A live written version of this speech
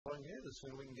going here, the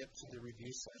sooner we can get to the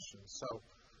review session. So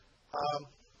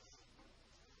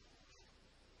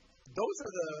those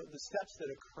are the steps that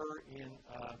occur in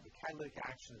the catalytic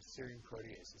action of serine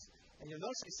proteases. And you'll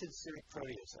notice I said serine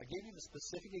protease. I gave you the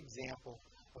specific example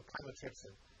of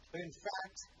chymotrypsin. But in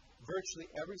fact,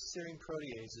 virtually every serine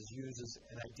protease uses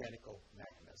an identical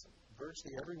mechanism.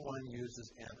 Virtually every one uses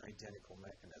an identical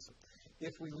mechanism.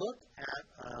 If we look at,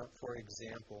 for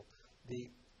example, the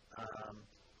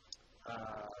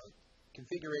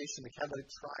configuration, the catalytic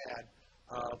triad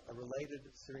of a related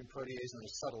serine protease and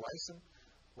a subtlysin,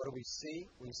 what do we see?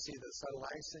 We see that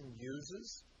subtlysin uses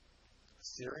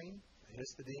serine,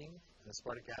 histidine, and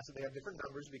aspartic acid. They have different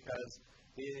numbers because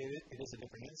it is a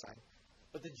different enzyme.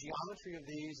 But the geometry of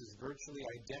these is virtually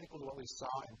identical to what we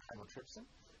saw in chymotrypsin.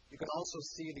 You can also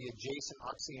see the adjacent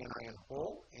oxyanion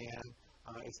hole, and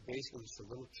it's basically just a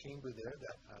little chamber there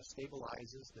that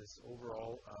stabilizes this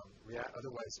overall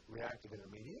otherwise reactive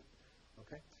intermediate.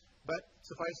 Okay? But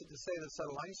suffice it to say that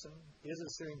subtlysin is a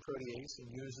serine protease and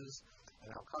uses an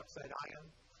alkoxide ion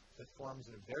that forms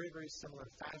in a very, very similar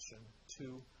fashion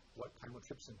to what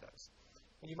chymotrypsin does.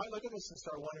 And you might look at this and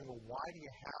start wondering, well, why do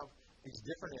you have these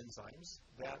different enzymes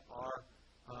that are,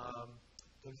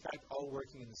 in fact, all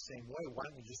working in the same way? Why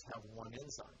don't you just have one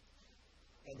enzyme?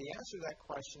 And the answer to that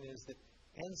question is that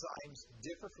enzymes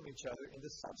differ from each other in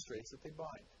the substrates that they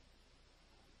bind.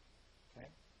 Okay?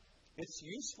 It's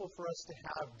useful for us to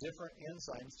have different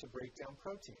enzymes to break down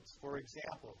proteins. For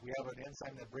example, we have an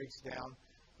enzyme that breaks down,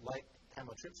 like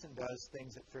chymotrypsin does,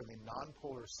 things at fairly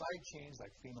nonpolar side chains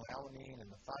like phenylalanine and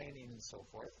methionine and so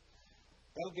forth.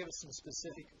 That'll give us some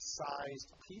specific sized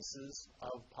pieces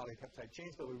of polypeptide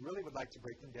chains, but we really would like to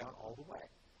break them down all the way.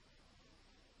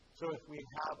 So if we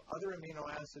have other amino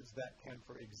acids that can,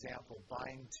 for example,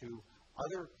 bind to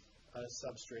other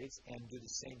substrates and do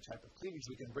the same type of cleavage,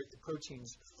 we can break the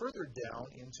proteins further down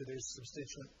into their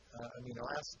substituent amino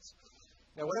acids.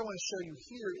 Now, what I want to show you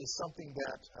here is something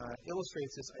that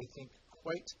illustrates this, I think,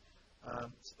 quite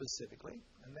specifically,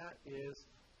 and that is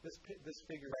this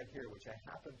figure right here, which I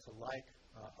happen to like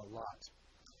a lot.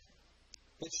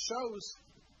 It shows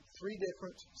three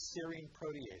different serine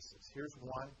proteases. Here's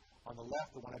one on the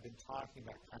left, the one I've been talking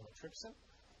about, chymotrypsin.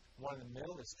 One in the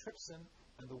middle is trypsin,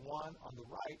 and the one on the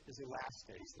right is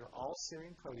elastase. They're all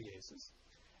serine proteases.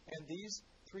 And these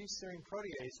three serine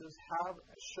proteases have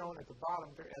shown at the bottom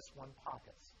their S1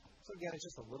 pockets. So again, it's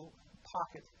just a little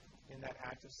pocket in that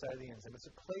active side of the enzyme. It's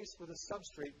a place where the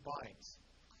substrate binds.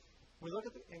 When we look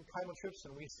at in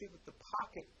chymotrypsin, we see that the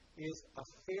pocket is a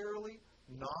fairly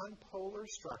nonpolar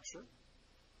structure,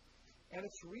 and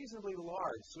it's reasonably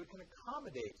large, so it can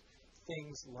accommodate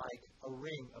things like a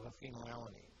ring of a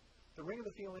phenylalanine. The ring of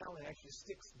the phenylalanine actually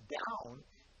sticks down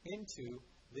into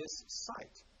this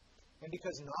site. And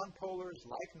because nonpolars,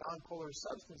 like nonpolar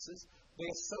substances, they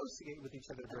associate with each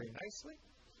other very nicely.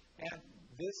 And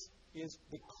this is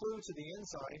the clue to the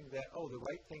enzyme that, oh, the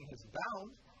right thing has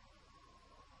bound,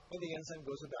 and the enzyme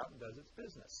goes about and does its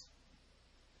business.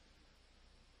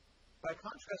 By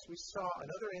contrast, we saw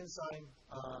another enzyme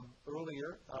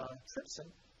earlier,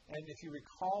 trypsin, and if you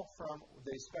recall from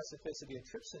the specificity of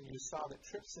trypsin, you saw that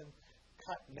trypsin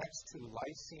cut next to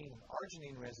lysine and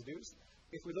arginine residues.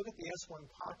 If we look at the S1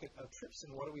 pocket of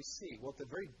trypsin, what do we see? Well, at the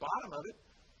very bottom of it,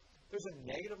 there's a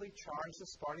negatively charged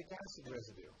aspartic acid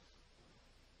residue.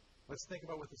 Let's think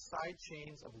about what the side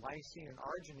chains of lysine and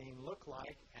arginine look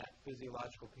like at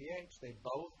physiological pH. They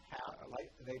both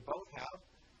have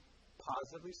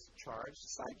positively charged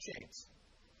side chains.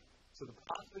 So the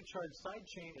positively charged side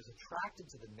chain is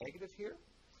attracted to the negative here.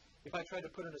 If I try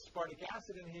to put an aspartic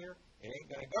acid in here, it ain't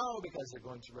going to go because they're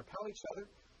going to repel each other.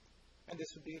 And this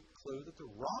would be a clue that the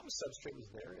wrong substrate was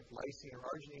there. If lysine or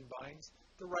arginine binds,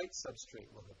 the right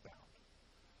substrate will have bound.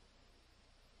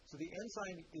 So the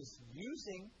enzyme is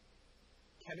using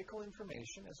chemical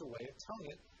information as a way of telling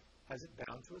it, has it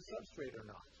bound to a substrate or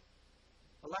not?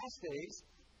 Elastase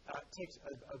takes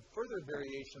a further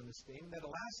variation on this theme, that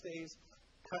elastase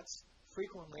cuts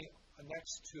frequently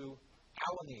next to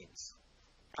alanines.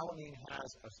 Alanine has,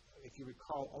 if you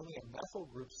recall, only a methyl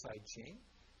group side chain.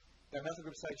 That methyl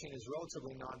group side chain is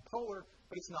relatively nonpolar,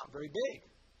 but it's not very big.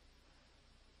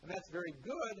 And that's very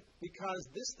good because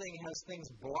this thing has things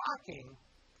blocking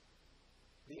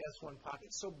the S1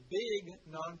 pocket, so big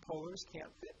nonpolars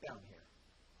can't fit down here.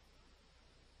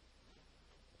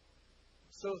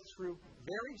 So through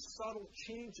very subtle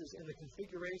changes in the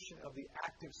configuration of the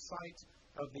active site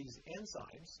of these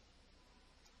enzymes,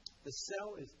 the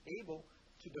cell is able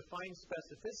to define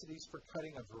specificities for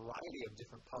cutting a variety of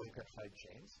different polypeptide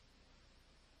chains.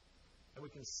 And we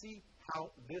can see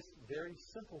how this very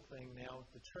simple thing now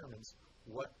determines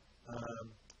what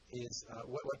is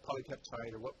what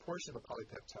polypeptide or what portion of a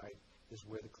polypeptide is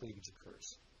where the cleavage occurs.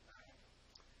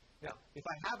 Now, if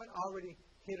I haven't already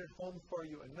hit it home for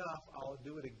you enough, I'll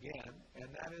do it again, and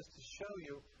that is to show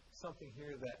you something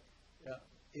here that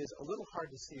is a little hard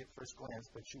to see at first glance,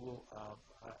 but you will,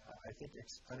 I think,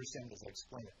 understand as I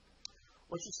explain it.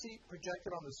 What you see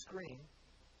projected on the screen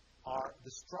are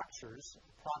the structures,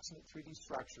 approximate 3D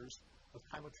structures, of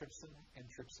chymotrypsin and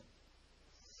trypsin.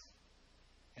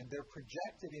 And they're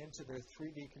projected into their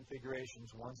 3D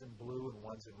configurations. One's in blue and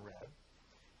one's in red.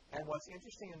 And what's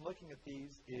interesting in looking at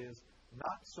these is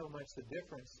not so much the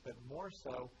difference, but more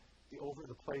so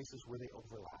the places where they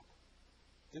overlap.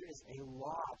 There is a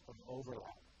lot of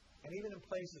overlap. And even in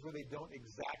places where they don't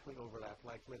exactly overlap,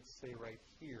 like let's say right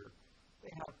here,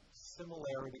 they have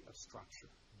similarity of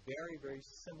structure. Very, very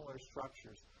similar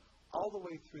structures all the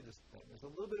way through this thing. There's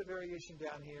a little bit of variation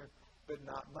down here, but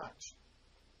not much.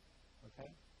 Okay?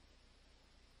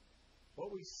 What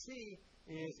we see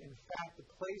is, in fact, the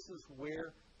places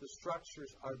where the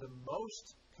structures are the most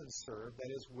conserved,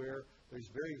 that is where there's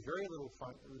very, very little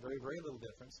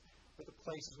difference, are the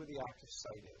places where the active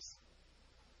site is.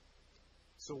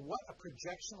 So what a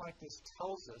projection like this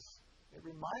tells us, it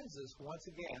reminds us, once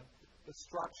again, that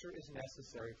structure is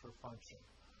necessary for function.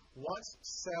 Once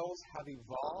cells have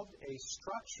evolved a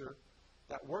structure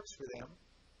that works for them,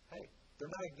 hey,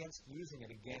 they're not against using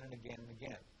it again and again and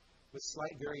again, with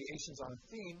slight variations on a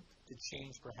theme to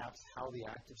change perhaps how the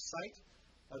active site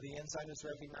of the enzyme is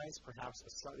recognized, perhaps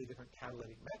a slightly different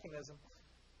catalytic mechanism,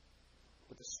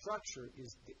 but the structure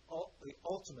is the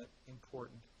ultimate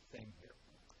important thing here.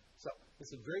 So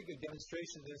it's a very good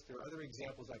demonstration of this. There are other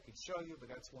examples I could show you,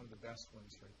 but that's one of the best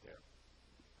ones right there.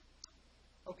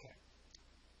 Okay.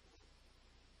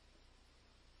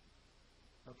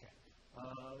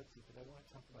 Let's see, but I want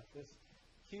to talk about this.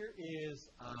 Here is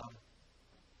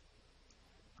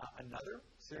another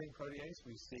serine protease.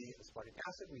 We see aspartic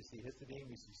acid, we see histidine,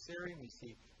 we see serine, we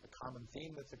see a common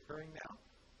theme that's occurring now.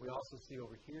 We also see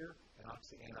over here an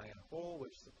oxyanion hole,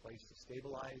 which is a place to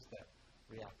stabilize that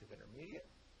reactive intermediate.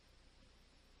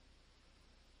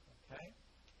 Okay,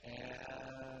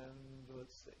 and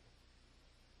let's see.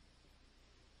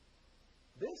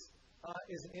 This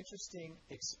is an interesting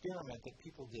experiment that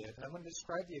people did, and I'm going to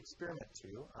describe the experiment to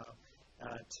you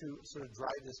to sort of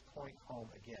drive this point home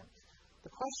again.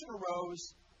 The question arose,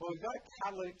 well, we've got a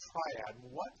catalytic triad.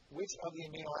 Which of the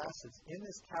amino acids in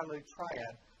this catalytic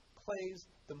triad plays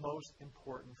the most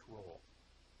important role?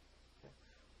 Okay.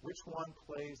 Which one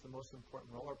plays the most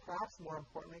important role, or perhaps more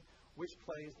importantly, which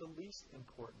plays the least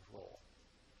important role?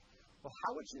 Well,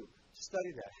 how would you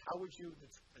study that? How would you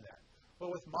determine that? Well,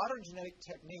 with modern genetic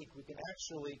technique, we can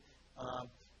actually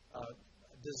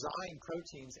design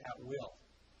proteins at will.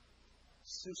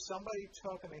 So somebody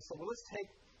took and they said, well, let's take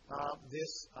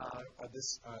this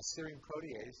serine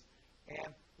protease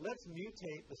and let's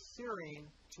mutate the serine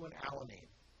to an alanine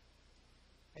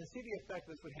and see the effect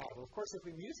this would have. Well, of course, if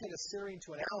we mutate a serine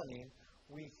to an alanine,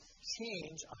 we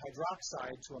change a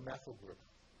hydroxide to a methyl group.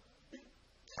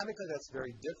 Chemically, that's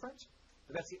very different,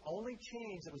 but that's the only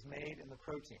change that was made in the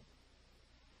protein.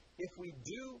 If we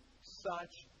do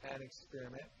such an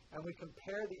experiment and we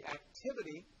compare the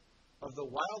activity of the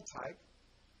wild type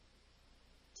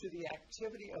to the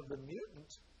activity of the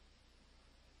mutant,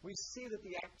 we see that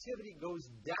the activity goes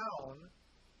down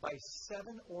by 7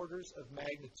 orders of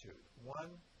magnitude. 1,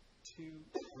 2,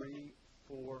 3,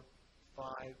 4,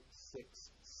 5,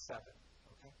 6, 7.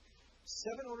 Okay?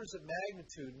 7 orders of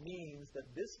magnitude means that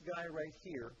this guy right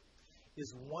here is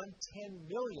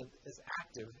 1/10,000,000th as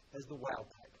active as the wild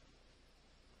type.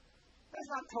 That's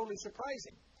not totally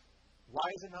surprising. Why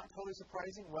is it not totally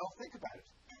surprising? Well, think about it.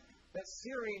 That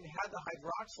serine had the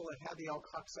hydroxyl, it had the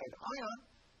alkoxide ion,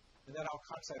 and that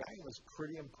alkoxide ion was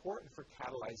pretty important for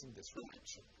catalyzing this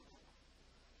reaction.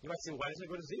 You might say, why doesn't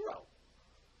it go to 0?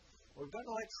 Well, we've got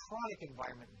an electronic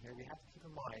environment in here. We have to keep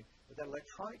in mind that that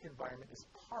electronic environment is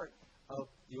part of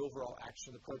the overall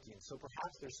action of the protein. So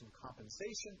perhaps there's some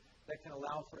compensation that can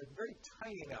allow for a very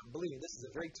tiny amount. Believe me, this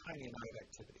is a very tiny amount of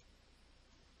activity.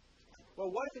 Well,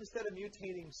 what if instead of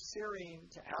mutating serine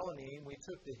to alanine, we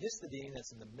took the histidine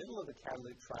that's in the middle of the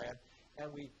catalytic triad and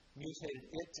we mutated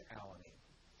it to alanine?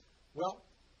 Well,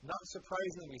 not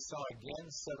surprisingly, we saw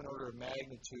again 7 order of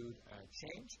magnitude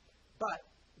change, but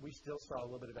we still saw a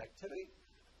little bit of activity.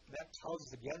 That tells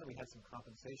us again that we had some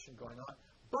compensation going on.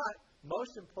 But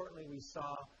most importantly, we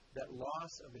saw that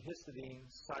loss of the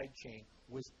histidine side chain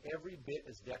was every bit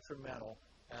as detrimental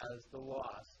as the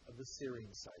loss of the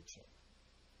serine side chain.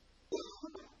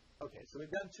 Okay, so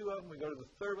we've done 2 of them. We go to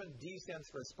the third one. D stands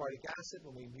for aspartic acid.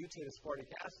 When we mutate aspartic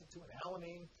acid to an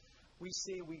alanine, we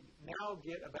see we now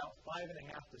get about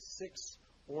 5.5 to 6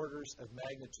 orders of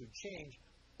magnitude change,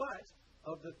 but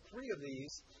of the 3 of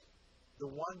these, the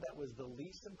one that was the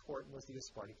least important was the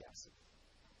aspartic acid.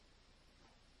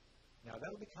 Now,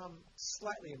 that'll become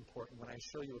slightly important when I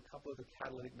show you a couple of the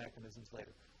catalytic mechanisms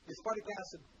later. The aspartic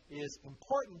acid is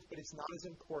important, but it's not as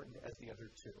important as the other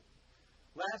 2.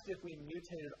 Last, if we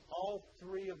mutated all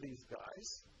 3 of these guys,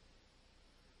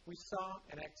 we saw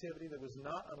an activity that was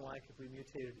not unlike if we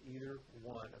mutated either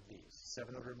one of these,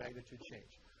 7 order of magnitude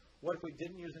change. What if we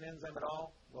didn't use an enzyme at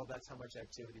all? Well, that's how much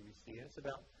activity we see, and it's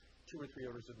about 2 or 3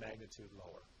 orders of magnitude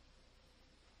lower.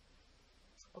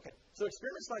 Okay, so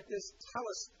experiments like this tell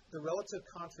us the relative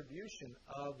contribution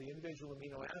of the individual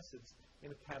amino acids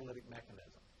in a catalytic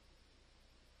mechanism.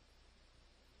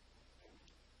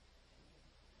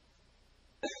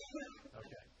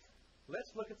 Okay,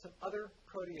 let's look at some other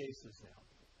proteases now.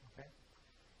 Okay,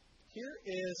 here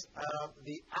is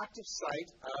the active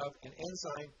site of an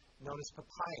enzyme known as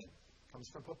papain. It comes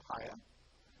from papaya.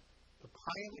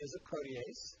 Papain is a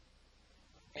protease,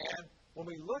 and when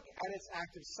we look at its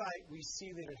active site, we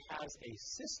see that it has a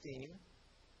cysteine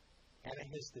and a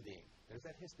histidine. There's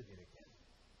that histidine again.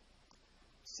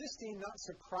 Cysteine, not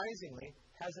surprisingly,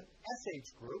 has an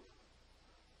SH group,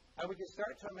 and we can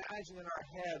start to imagine in our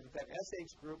head that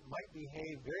SH group might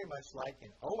behave very much like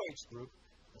an OH group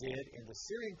did in the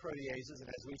serine proteases, and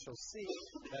as we shall see,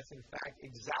 that's in fact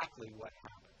exactly what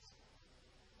happens.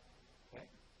 Okay?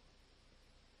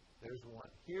 There's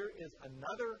one. Here is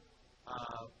another,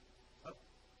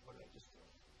 what did I just do?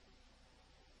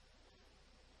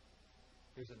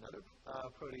 Here's another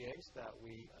protease that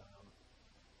we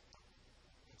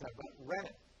can talk about,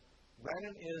 renin.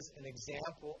 Renin is an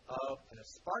example of an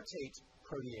aspartate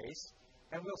protease,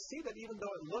 and we'll see that even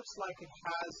though it looks like it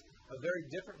has a very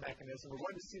different mechanism, we're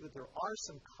going to see that there are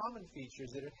some common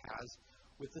features that it has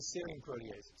with the serine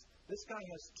proteases. This guy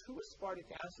has 2 aspartic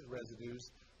acid residues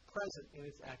present in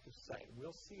its active site.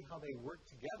 We'll see how they work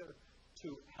together to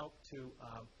help to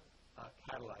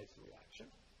catalyze the reaction.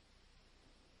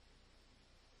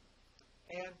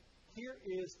 And here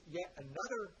is yet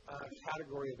another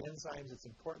category of enzymes that's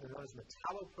important. They're known as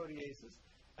metalloproteases.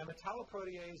 And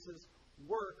metalloproteases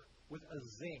work with a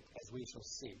zinc, as we shall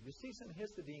see. You see some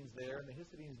histidines there, and the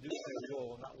histidines do play a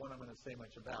role, not one I'm going to say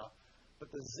much about.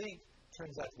 But the zinc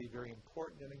turns out to be very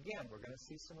important. And again, we're going to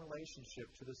see some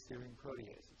relationship to the serine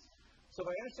proteases. So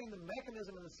by understanding the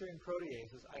mechanism of the serine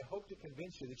proteases, I hope to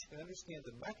convince you that you can understand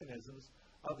the mechanisms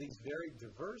of these very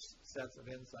diverse sets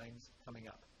of enzymes coming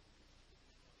up.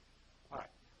 All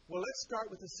right. Well, let's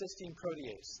start with the cysteine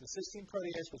protease. The cysteine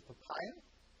protease was papain,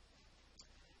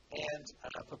 and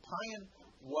papain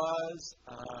was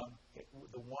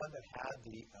the one that had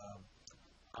the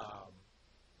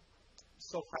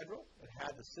sulfhydryl. It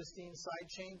had the cysteine side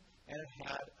chain, and it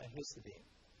had a histidine.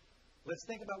 Let's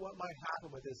think about what might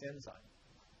happen with this enzyme.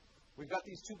 We've got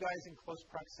these 2 guys in close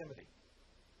proximity.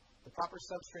 The proper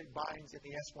substrate binds in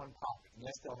the S1 pocket.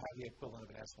 Yes, they'll have the equivalent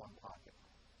of an S1 pocket.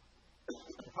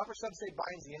 The proper substrate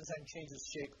binds, the enzyme changes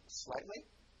shape slightly.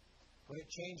 When it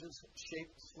changes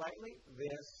shape slightly,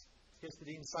 this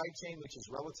histidine side chain, which is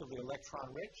relatively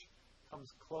electron-rich, comes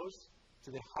close to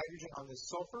the hydrogen on this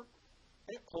sulfur,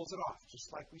 and it pulls it off, just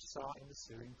like we saw in the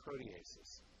serine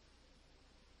proteases.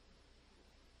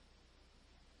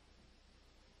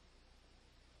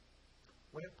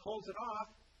 When it pulls it off,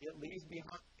 it leaves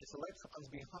behind its electrons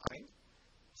behind.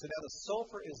 So now the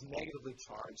sulfur is negatively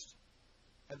charged,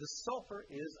 and the sulfur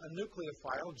is a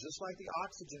nucleophile, just like the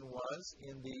oxygen was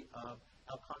in the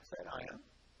alkoxide ion,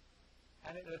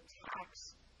 and it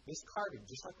attacks this carbon,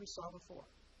 just like we saw before.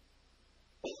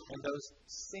 And those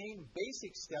same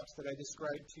basic steps that I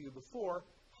described to you before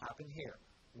happen here.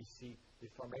 We see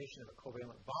the formation of a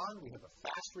covalent bond. We have a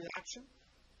fast reaction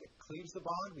that cleaves the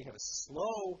bond. We have a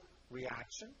slow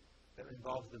reaction that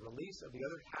involves the release of the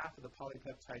other half of the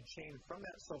polypeptide chain from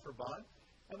that sulfur bond,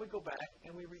 and we go back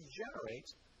and we regenerate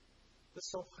the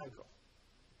sulfhydryl.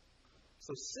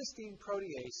 So cysteine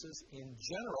proteases in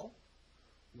general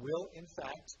will in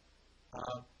fact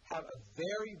have a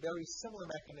very, very similar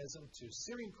mechanism to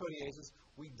serine proteases.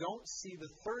 We don't see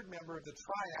the 3rd member of the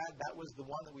triad. That was the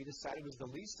one that we decided was the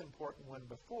least important one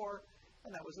before,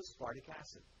 and that was aspartic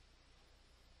acid.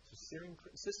 So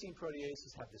cysteine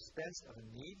proteases have dispensed of a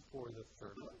need for the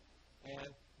 3rd one, and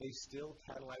they still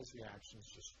catalyze reactions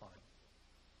just fine.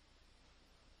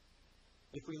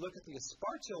 If we look at the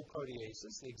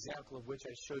aspartyl-proteases, the example of which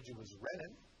I showed you was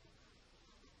renin,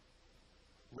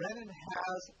 renin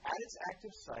has at its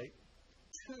active site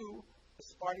 2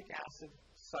 aspartic acid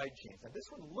side chains. Now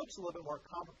this one looks a little bit more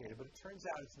complicated, but it turns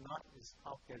out it's not as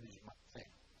complicated as you might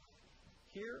think.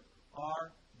 Here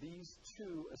are these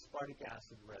two aspartic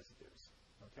acid residues.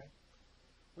 Okay?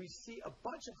 We see a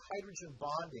bunch of hydrogen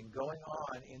bonding going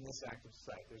on in this active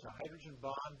site. There's a hydrogen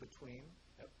bond between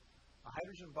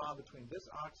this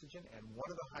oxygen and one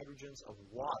of the hydrogens of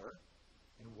water,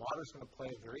 and water is going to play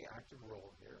a very active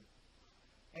role here.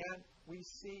 And we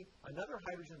see another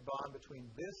hydrogen bond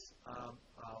between this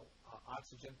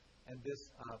oxygen and this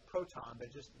proton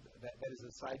that is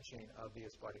the side chain of the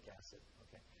aspartic acid.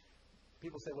 Okay.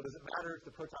 People say, well, does it matter if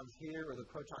the proton's here or the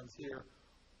proton's here?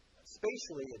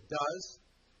 Spatially, it does,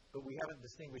 but we haven't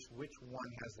distinguished which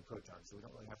one has the proton, so we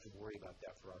don't really have to worry about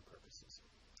that for our purposes.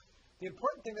 The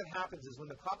important thing that happens is when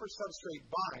the proper substrate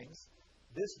binds,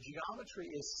 this geometry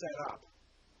is set up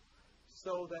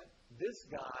so that this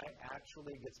guy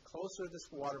actually gets closer to this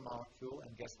water molecule,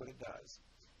 and guess what it does?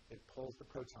 It pulls the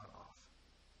proton off.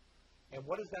 And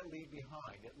what does that leave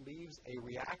behind? It leaves a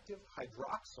reactive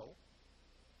hydroxyl,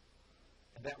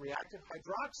 and that reactive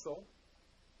hydroxyl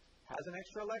has an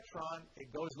extra electron.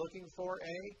 It goes looking for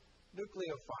a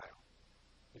nucleophile.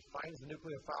 It finds the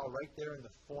nucleophile right there in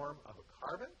the form of a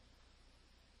carbon.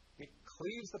 It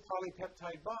cleaves the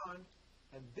polypeptide bond,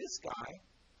 and this guy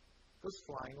goes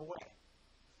flying away.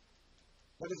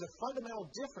 Now, there's a fundamental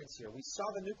difference here. We saw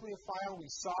the nucleophile, we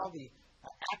saw the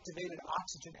activated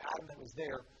oxygen atom that was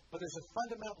there, but there's a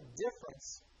fundamental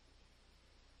difference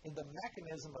in the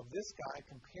mechanism of this guy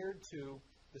compared to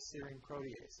the serine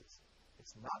proteases.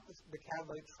 It's not the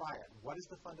catalytic triad. What is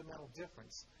the fundamental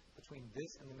difference between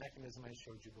this and the mechanism I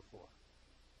showed you before?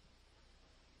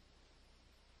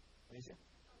 Alicia?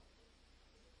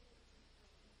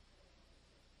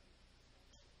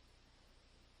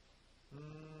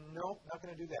 No, not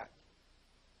going to do that.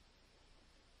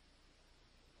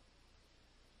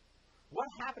 What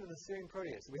happened to the serine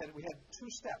protease? We had two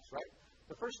steps, right?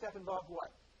 The first step involved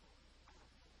what?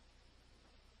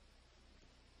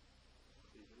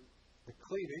 The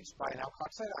cleavage by an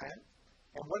alkoxide ion.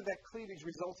 And what did that cleavage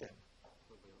result in?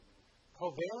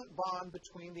 Covalent bond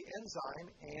between the enzyme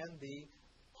and the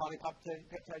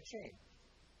polypeptide chain.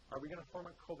 Are we going to form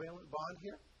a covalent bond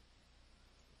here?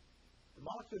 The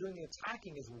molecule doing the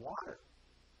attacking is water,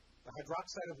 the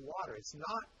hydroxide of water. It's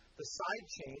not the side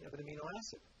chain of an amino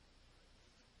acid.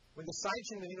 When the side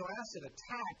chain of an amino acid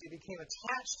attacked, it became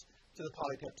attached to the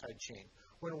polypeptide chain.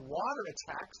 When water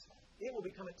attacks, it will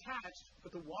become attached,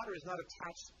 but the water is not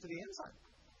attached to the enzyme.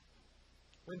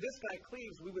 When this guy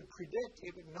cleaves, we would predict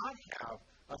it would not have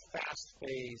a fast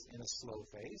phase and a slow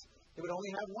phase. It would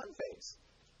only have one phase.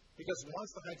 Because once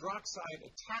the hydroxide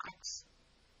attacks,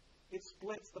 it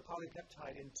splits the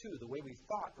polypeptide in two, the way we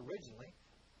thought originally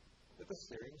that the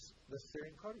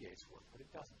serine protease work, but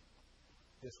it doesn't.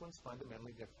 This one's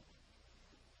fundamentally different.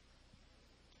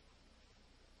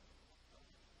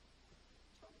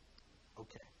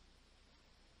 Okay.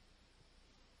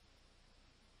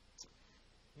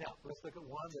 Now, let's look at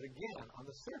one that, again, on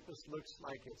the surface looks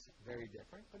like it's very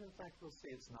different, but in fact, we'll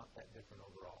see it's not that different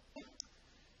overall.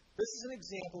 This is an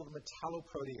example of a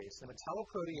metalloprotease. The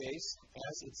metalloprotease,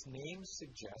 as its name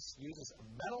suggests, uses a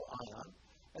metal ion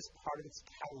as part of its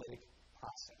catalytic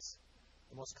process.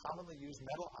 The most commonly used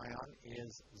metal ion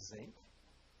is zinc,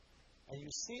 and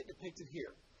you see it depicted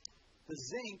here. The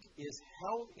zinc is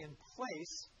held in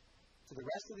place to the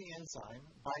rest of the enzyme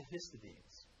by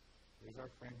histidines. There's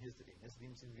our friend histidine.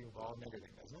 Histidine seems to be involved in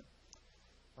everything, doesn't it?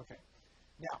 Okay.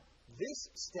 Now, this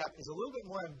step is a little bit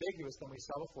more ambiguous than we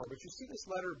saw before, but you see this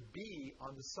letter B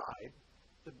on the side.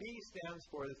 The B stands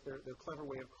for, their clever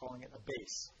way of calling it, a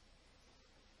base.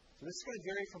 So this is going to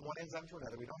vary from one enzyme to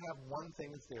another. We don't have one thing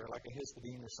that's there, like a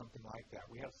histidine or something like that.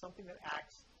 We have something that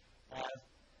acts as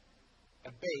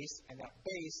a base, and that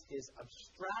base is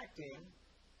abstracting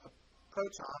a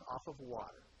proton off of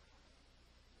water.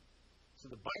 So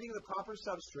the binding of the proper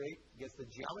substrate gets the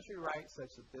geometry right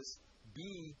such that this B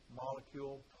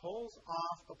molecule pulls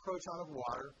off a proton of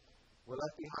water. We're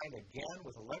left behind again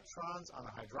with electrons on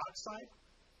a hydroxide.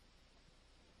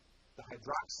 The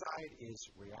hydroxide is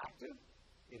reactive.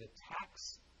 It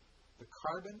attacks the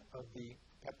carbon of the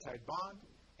peptide bond.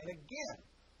 And again,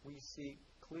 we see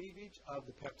cleavage of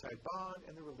the peptide bond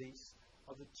and the release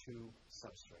of the two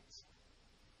substrates.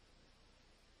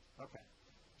 Okay,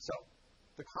 so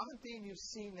the common theme you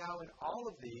see now in all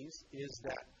of these is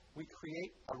that we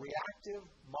create a reactive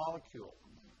molecule.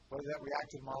 Whether that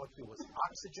reactive molecule was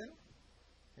oxygen,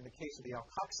 in the case of the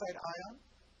alkoxide ion,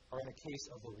 or in the case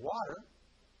of the water,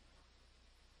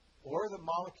 or the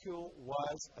molecule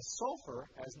was a sulfur,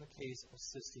 as in the case of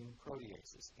cysteine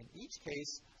proteases. In each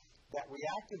case, that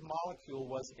reactive molecule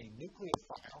was a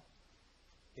nucleophile.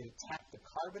 It attacked the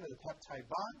carbon of the peptide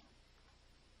bond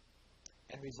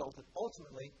and resulted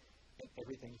ultimately and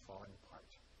everything falling apart.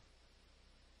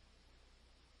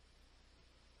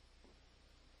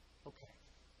 Okay.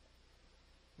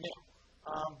 Now,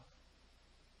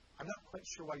 I'm not quite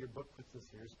sure why your book puts this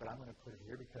here, but I'm going to put it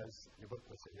here because your book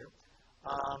puts it here.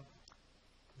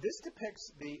 This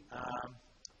depicts the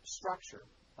structure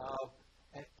of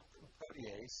a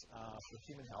protease for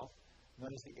human health known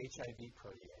as the HIV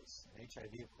protease. And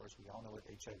HIV, of course, we all know what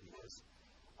HIV is.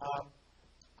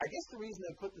 I guess the reason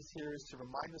I put this here is to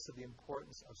remind us of the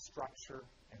importance of structure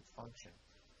and function.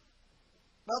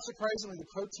 Not surprisingly, the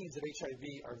proteins of HIV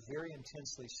are very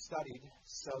intensely studied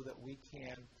so that we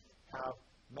can have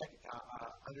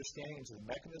understanding into the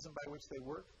mechanism by which they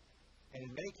work, and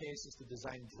in many cases to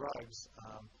design drugs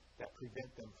that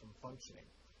prevent them from functioning.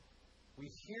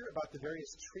 We hear about the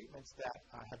various treatments that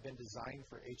have been designed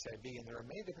for HIV, and there are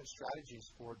many different strategies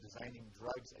for designing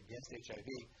drugs against HIV,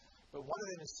 but one of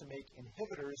them is to make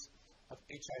inhibitors of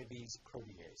HIV's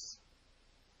protease.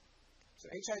 So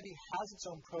HIV has its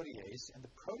own protease, and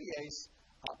the protease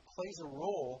plays a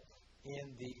role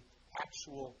in the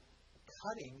actual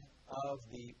cutting of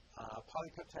the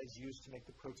polypeptides used to make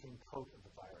the protein coat of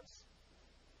the virus.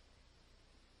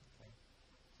 Okay?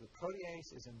 So the protease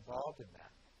is involved in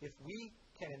that. If we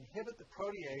can inhibit the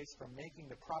protease from making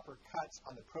the proper cuts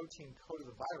on the protein coat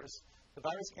of the virus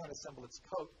can't assemble its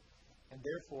coat and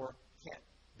therefore can't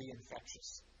be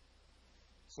infectious.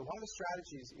 So one of the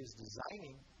strategies is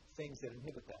designing things that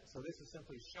inhibit that. So this is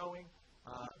simply showing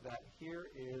that here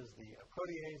is the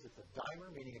protease. It's a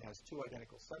dimer, meaning it has two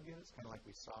identical subunits, kind of like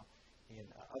we saw in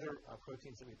other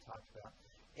proteins that we've talked about.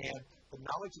 And the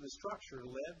knowledge of the structure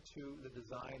led to the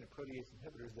design of protease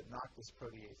inhibitors that knocked this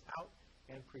protease out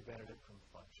and prevented it from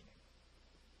functioning.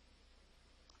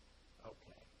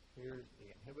 Okay, here's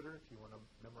the inhibitor if you want to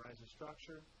memorize the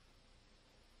structure,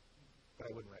 but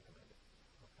I wouldn't recommend it.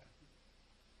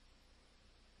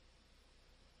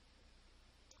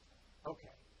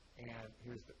 Okay, and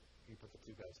here's you put the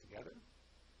two guys together,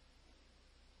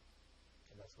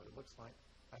 and that's what it looks like.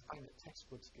 I find that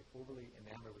textbooks get overly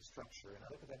enamored with structure, and I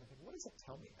look at that and think, what does that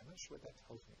tell me? I'm not sure what that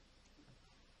tells me.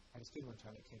 I had a student one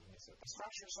time that came to me and said, the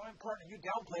structure is so important, you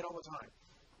downplay it all the time.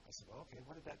 I said, well, okay,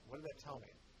 what did that tell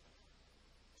me?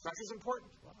 Structure is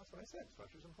important. Well, that's what I said.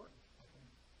 Structure is important. Okay.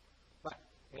 But,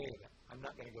 anyway, I'm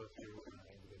not going to go through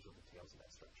individual details of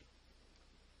that structure.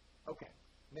 Okay.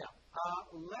 Now,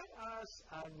 let us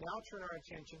now turn our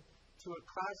attention to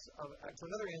to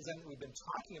another enzyme that we've been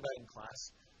talking about in class.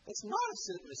 It's not a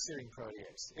serine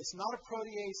protease. It's not a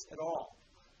protease at all.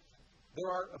 There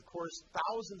are, of course,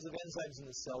 thousands of enzymes in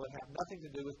the cell that have nothing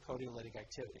to do with proteolytic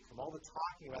activity. From all the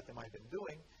talking about them I've been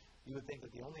doing, you would think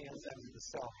that the only enzymes that the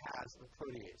cell has are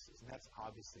proteases, and that's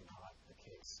obviously not the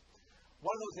case.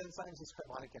 One of those enzymes is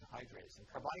carbonic anhydrase, and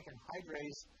carbonic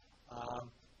anhydrase,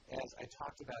 as I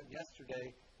talked about yesterday,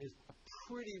 is a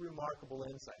pretty remarkable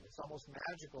enzyme. It's almost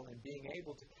magical in being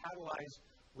able to catalyze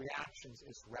reactions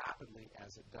as rapidly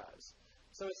as it does.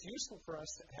 So it's useful for us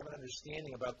to have an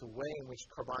understanding about the way in which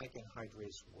carbonic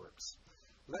anhydrase works.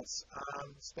 Let's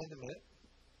spend a minute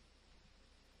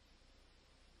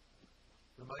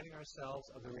reminding ourselves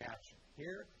of the reaction.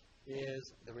 Here is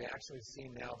the reaction we've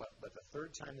seen now about the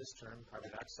third time this term,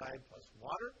 carbon dioxide plus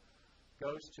water,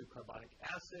 goes to carbonic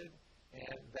acid,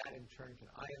 and that in turn can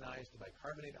ionize the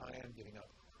bicarbonate ion, giving up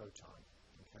a proton.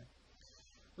 Okay?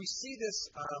 We see this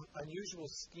unusual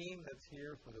scheme that's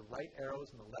here for the right arrows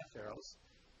and the left arrows,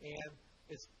 and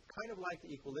it's kind of like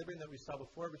the equilibrium that we saw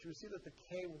before, but you see that the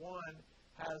K1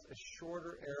 has a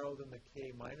shorter arrow than the K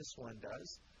minus 1 does,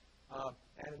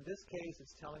 and in this case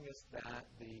it's telling us that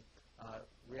the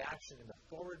reaction in the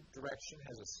forward direction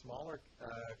has a smaller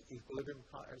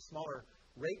smaller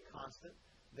rate constant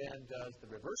than does the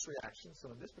reverse reaction.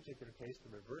 So in this particular case,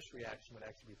 the reverse reaction would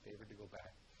actually be favored to go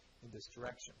back in this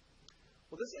direction.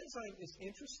 Well, this enzyme is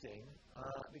interesting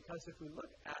because if we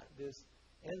look at this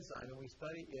enzyme and we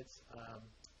study its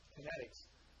kinetics,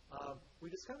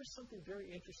 we discover something very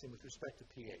interesting with respect to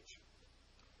pH.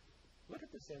 Look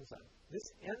at this enzyme. This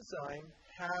enzyme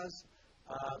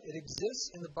it exists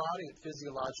in the body at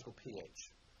physiological pH.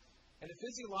 And at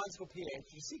physiological pH,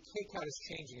 you see K-cat is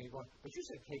changing, and you're going, but you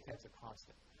said K-cat's a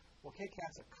constant. Well,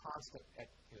 K-cat's a constant at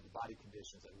the body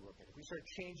conditions that we work in. If we start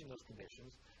changing those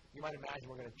conditions, you might imagine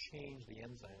we're going to change the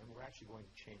enzyme, and we're actually going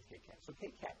to change K-cat. So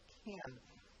K-cat can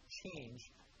change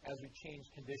as we change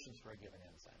conditions for a given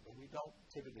enzyme, but we don't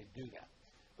typically do that.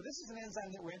 But this is an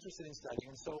enzyme that we're interested in studying,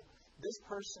 and so this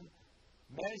person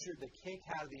measured the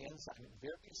K-cat of the enzyme at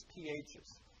various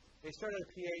pHs. They started at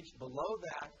a pH below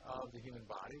that of the human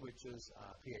body, which is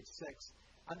pH 6,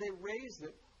 and they raised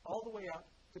it all the way up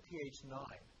to pH 9.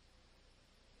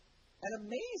 And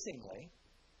amazingly,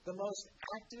 the most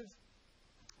active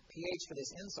pH for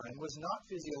this enzyme was not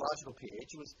physiological pH.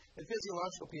 It was at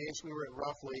physiological pH, we were at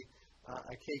roughly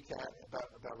a kcat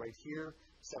about right here,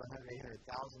 700,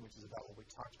 800,000, which is about what we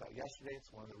talked about yesterday. It's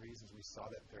one of the reasons we saw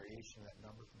that variation in that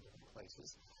number from different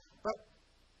places. But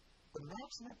the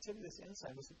maximum activity of this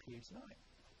enzyme was at pH 9.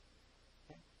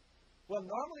 Okay? Well,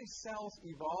 normally cells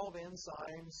evolve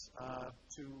enzymes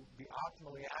to be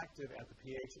optimally active at the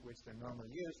pH at which they're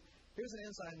normally used. Here's an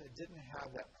enzyme that didn't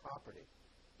have that property.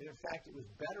 And in fact, it was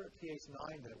better at pH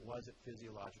 9 than it was at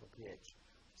physiological pH.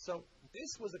 So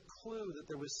this was a clue that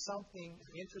there was something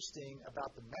interesting about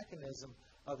the mechanism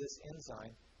of this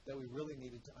enzyme that we really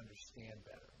needed to understand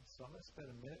better. So I'm going to spend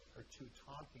a minute or two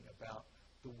talking about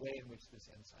the way in which this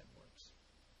enzyme works.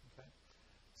 Okay?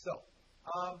 So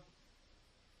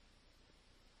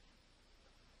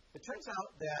it turns out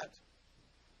that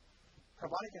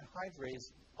carbonic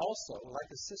anhydrase also, like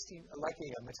a cysteine, like a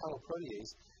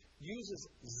metalloprotease, uses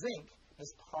zinc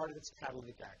as part of its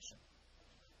catalytic action.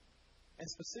 And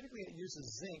specifically, it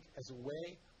uses zinc as a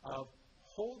way of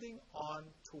holding on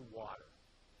to water.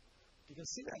 You can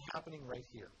see that happening right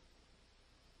here.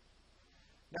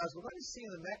 Now, as we're going to see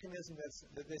in the mechanism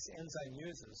that this enzyme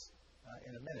uses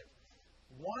in a minute,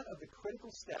 one of the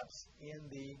critical steps in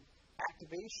the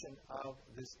activation of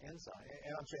this enzyme,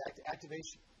 and I'm sorry,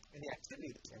 activation in the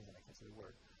activity of this enzyme, I can't say the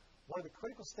word. One of the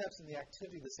critical steps in the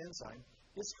activity of this enzyme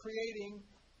is creating,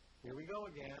 here we go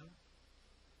again,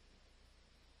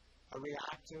 a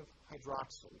reactive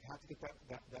hydroxyl. We have to get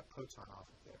that proton off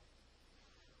of there.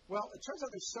 Well, it turns out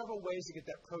there's several ways to get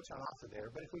that proton off of there,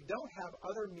 but if we don't have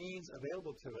other means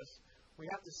available to us,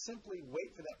 we have to simply wait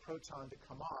for that proton to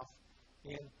come off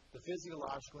in the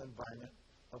physiological environment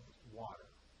of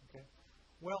water. Okay?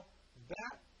 Well,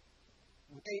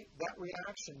 that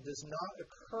reaction does not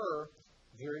occur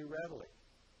very readily.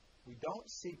 We don't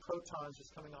see protons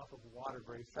just coming off of water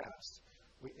very fast.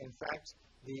 In fact,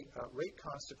 the rate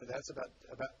constant for that's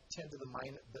about 10 to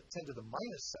the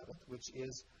minus 7th, which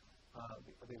is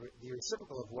the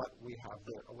reciprocal of what we have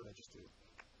there, or what I just did.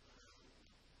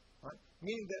 Right?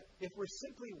 Meaning that if we're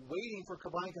simply waiting for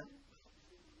carbonic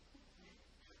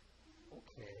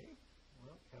okay,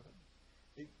 well, Kevin,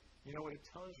 you know what it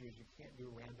tells you is you can't do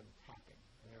random tapping.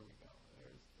 There we go.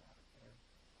 There's that.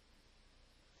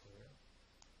 There.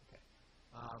 Okay.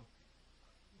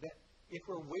 That if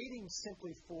we're waiting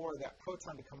simply for that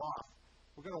proton to come off,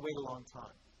 we're going to wait a long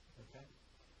time. Okay?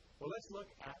 Well, let's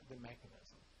look at the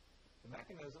mechanism. The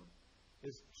mechanism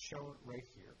is shown right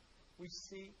here. We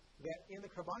see that in the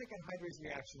carbonic anhydrase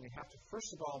reaction, we have to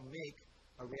first of all make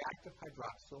a reactive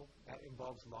hydroxyl. That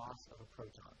involves loss of a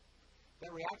proton. That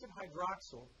reactive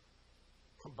hydroxyl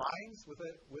combines with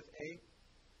a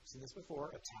seen this before,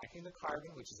 attacking the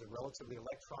carbon, which is a relatively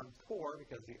electron poor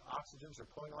because the oxygens are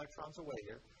pulling electrons away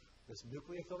here. This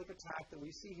nucleophilic attack that we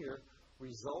see here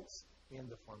results in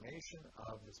the formation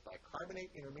of this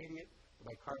bicarbonate intermediate. The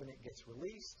bicarbonate gets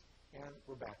released, and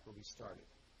we're back where we started.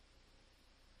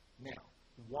 Now,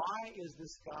 why is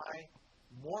this guy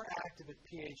more active at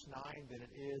pH 9 than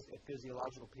it is at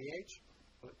physiological pH?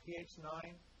 Well, at pH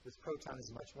 9, this proton is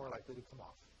much more likely to come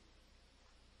off.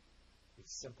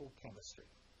 It's simple chemistry.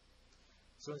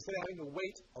 So instead of having to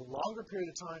wait a longer period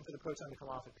of time for the proton to come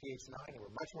off at pH 9, and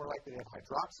we're much more likely to have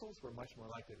hydroxyls, we're much more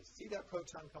likely to see that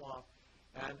proton come off,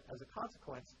 and as a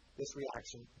consequence, this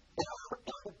reaction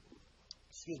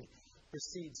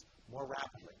proceeds more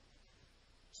rapidly.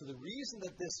 So the reason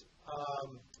that this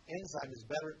enzyme is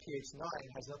better at pH 9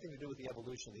 has nothing to do with the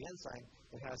evolution of the enzyme.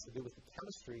 It has to do with the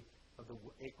chemistry of the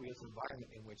aqueous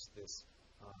environment in which this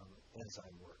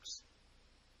enzyme works.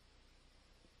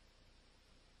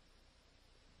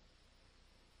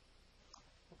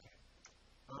 Okay.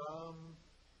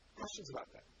 Questions about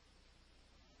that?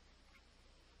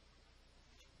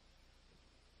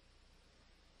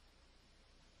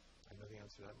 I know the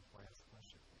answer to that before I ask the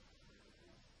question.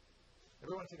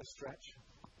 Everyone take a stretch.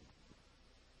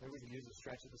 Maybe we can use a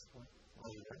stretch at this point.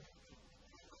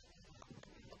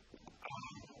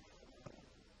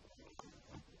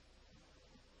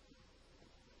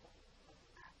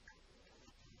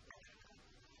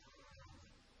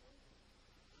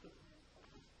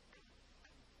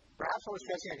 Perhaps while we're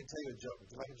stretching, I can tell you a joke. Would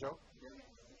you like a joke?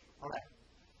 Okay.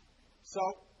 So,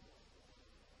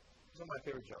 these are my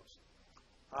favorite jokes.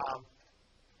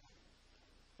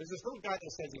 There's this little guy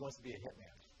that says he wants to be a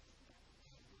hitman.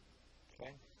 Okay?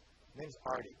 His name's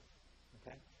Artie.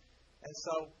 Okay? And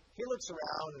so he looks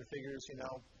around and figures,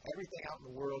 everything out in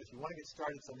the world, if you want to get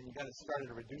started something, you've got to start at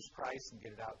a reduced price and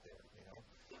get it out there.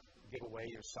 Give away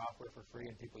your software for free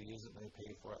and people use it and they pay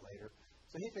you for it later.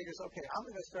 So he figures, okay, I'm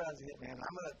going to start out as a hitman.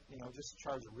 I'm going to, just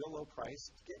charge a real low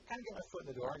price, kind of get my foot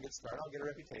in the door and get started. I'll get a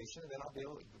reputation, and then I'll be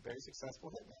a very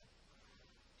successful hitman.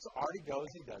 So Artie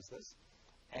goes, he does this,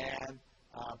 and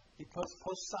he posts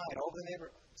signs all over the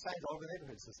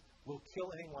neighborhood. Says, "We'll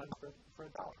kill anyone for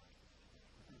 $1."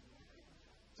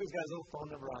 So he's got his little phone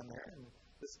number on there, and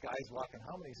this guy's walking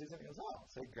home, and he sees it, and he goes, "Oh."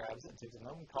 So he grabs it and takes it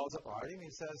home and calls up Artie, and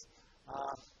he says,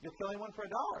 "You'll kill anyone for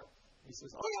 $1." He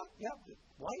says, "Oh, yeah.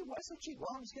 Why so cheap?"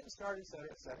 "Well, I'm just getting started, et cetera,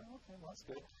 et cetera." "Okay, well, that's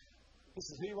good." He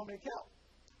says, "Who do you want me to kill?"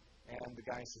 And the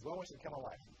guy says, "Well, I want you to kill my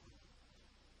wife."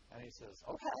 And he says,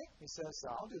 "Okay." He says,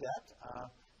 "I'll do that.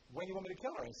 When do you want me to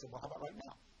kill her?" He said, "Well, how about right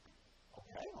now?"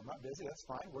 "Okay, I'm not busy. That's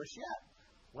fine. Where's she at?"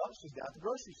 "Well, she's down at the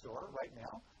grocery store right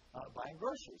now buying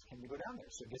groceries. Can you go down there?"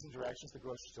 So he gives him directions to the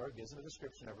grocery store, gives him a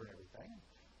description of her and everything.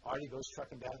 Artie goes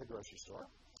trucking down to the grocery store.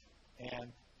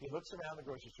 And he looks around the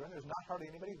grocery store, and there's not hardly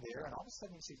anybody there. And all of a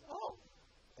sudden, he sees, oh,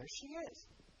 there she is.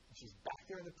 And she's back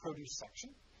there in the produce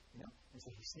section, And so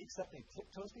he sneaks up and he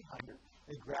tiptoes behind her,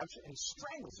 and he grabs her and he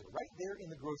strangles her right there in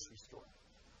the grocery store.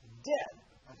 Dead,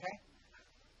 okay?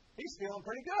 He's feeling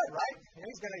pretty good, right?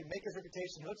 He's going to make his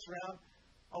reputation. He looks around.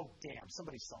 Oh, damn,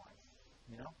 somebody saw him,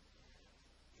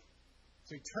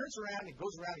 So he turns around, he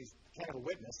goes around, he's kind of a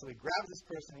witness. So he grabs this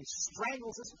person, and he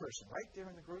strangles this person right there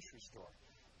in the grocery store.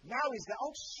 Now he's got,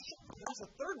 oh, shit, there's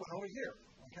a third one over here,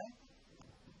 okay?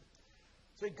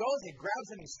 So he goes, he grabs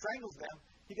them, he strangles them.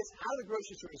 He gets out of the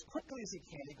grocery store as quickly as he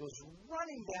can. He goes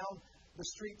running down the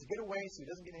street to get away so he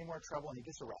doesn't get any more trouble, and he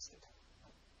gets arrested.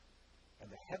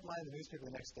 And the headline of the newspaper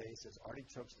the next day says, "Artie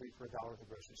chokes 3 for $1 at the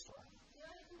grocery store."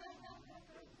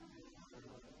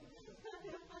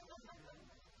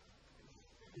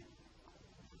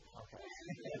 Okay.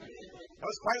 That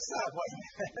was quite a setup, wasn't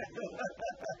it?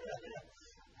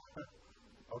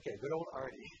 Okay, good old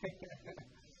Artie.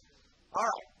 All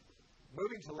right,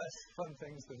 moving to less fun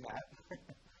things than that.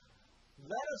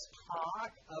 Let us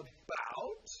talk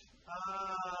about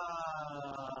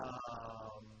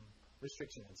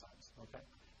restriction enzymes, okay?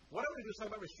 What I'm going to do is talk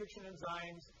about restriction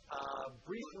enzymes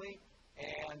briefly,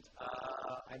 and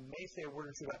I may say a word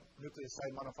or two about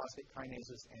nucleoside monophosphate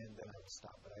kinases, and then I will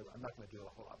stop, but I'm not going to do a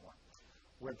whole lot more.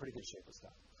 We're in pretty good shape with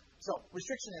stuff. So,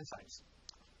 restriction enzymes.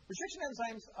 Restriction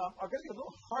enzymes are going to be a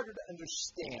little harder to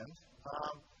understand,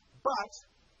 but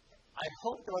I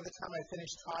hope that by the time I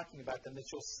finish talking about them that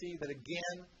you'll see that,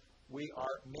 again, we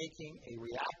are making a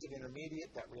reactive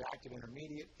intermediate. That reactive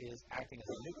intermediate is acting as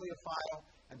a nucleophile,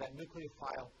 and that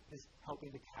nucleophile is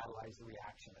helping to catalyze the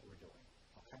reaction that we're doing.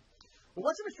 Okay? Well,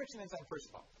 what's a restriction enzyme, first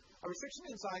of all? A restriction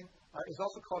enzyme is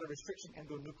also called a restriction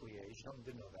endonuclease. You don't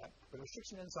need to know that. But a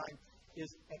restriction enzyme is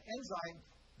an enzyme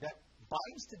that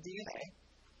binds to DNA.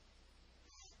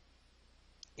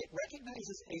 It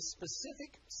recognizes a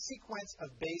specific sequence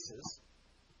of bases,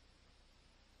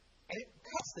 and it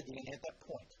cuts the DNA at that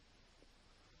point.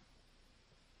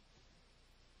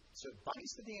 So it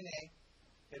binds to DNA,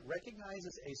 it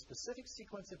recognizes a specific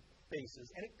sequence of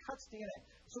bases, and it cuts DNA.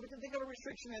 So we can think of a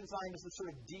restriction enzyme as the sort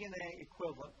of DNA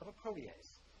equivalent of a protease.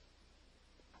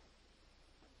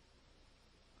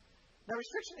 Now,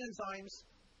 restriction enzymes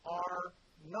are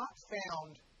not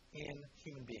found in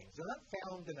human beings. They're not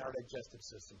found in our digestive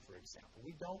system, for example.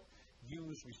 We don't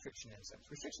use restriction enzymes.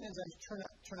 Restriction enzymes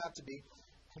turn out to be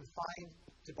confined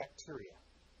to bacteria.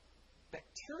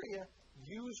 Bacteria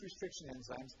use restriction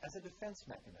enzymes as a defense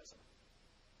mechanism.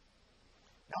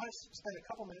 Now, I'm going to spend a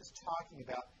couple minutes talking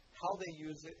about how they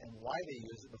use it and why they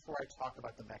use it before I talk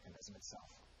about the mechanism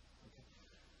itself. Okay.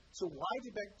 So why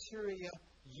do bacteria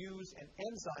use an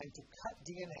enzyme to cut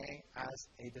DNA as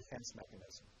a defense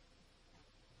mechanism?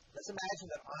 Let's imagine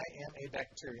that I am a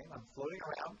bacterium. I'm floating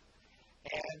around,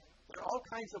 and there are all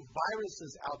kinds of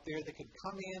viruses out there that could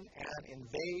come in and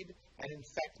invade and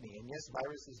infect me. And yes,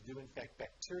 viruses do infect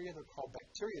bacteria. They're called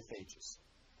bacteriophages.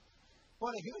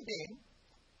 Well, in a human being,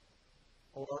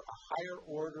 or a higher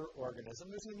order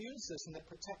organism, there's an immune system that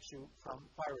protects you from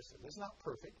viruses. It's not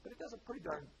perfect, but it does a pretty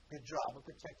darn good job of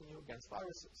protecting you against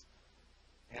viruses.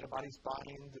 Antibodies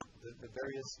bind, the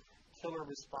various killer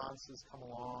responses come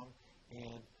along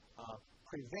and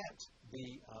prevent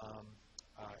the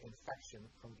infection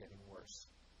from getting worse.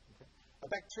 Okay? A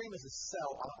bacterium is a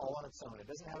cell all on its own. It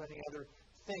doesn't have any other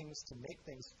things to make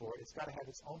things for it. It's got to have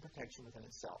its own protection within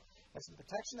itself. And so the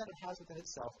protection that it has within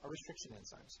itself are restriction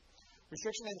enzymes.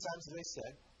 Restriction enzymes, as I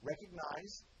said,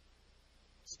 recognize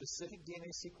specific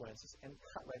DNA sequences and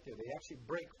cut right there. They actually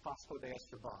break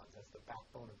phosphodiester bonds. That's the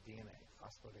backbone of DNA,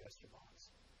 phosphodiester bonds.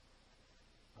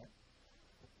 Right?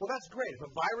 Well, that's great. If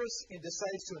a virus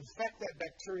decides to infect that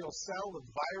bacterial cell, the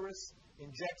virus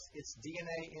injects its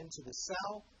DNA into the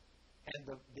cell, and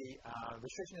the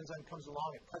restriction enzyme comes along,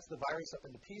 it cuts the virus up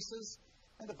into pieces,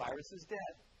 and the virus is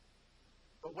dead.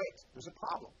 But wait, there's a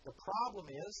problem. The problem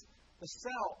is the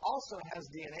cell also has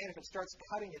DNA, and if it starts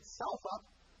cutting itself up,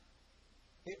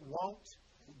 it won't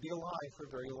be alive for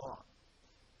very long.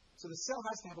 So the cell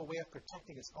has to have a way of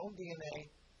protecting its own DNA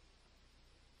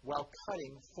while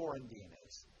cutting foreign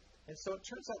DNAs. And so it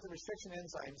turns out the restriction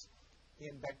enzymes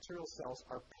in bacterial cells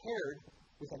are paired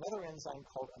with another enzyme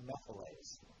called a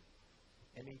methylase,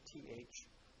 METHYLASE.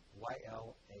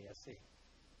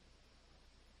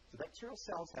 So bacterial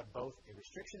cells have both a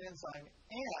restriction enzyme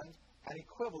and an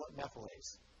equivalent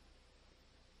methylase.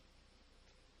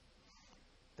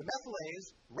 The methylase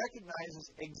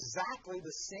recognizes exactly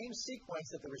the same sequence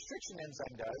that the restriction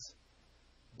enzyme does,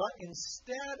 but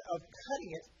instead of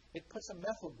cutting it, it puts a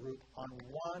methyl group on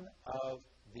one of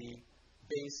the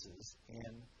bases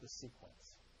in the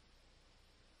sequence.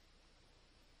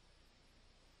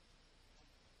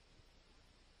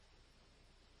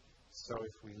 So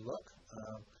if we look,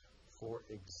 for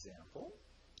example,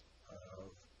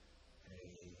 of a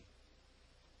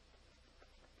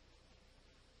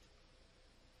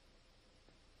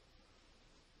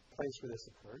place where this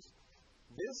occurs,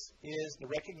 this is the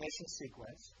recognition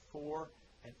sequence for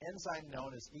an enzyme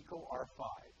known as EcoR5.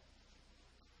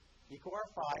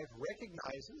 EcoR5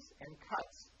 recognizes and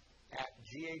cuts at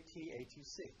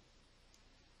GAT-ATC.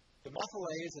 The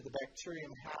methylase that the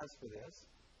bacterium has for this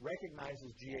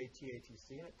recognizes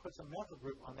GAT-ATC, and it puts a methyl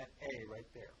group on that A right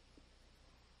there.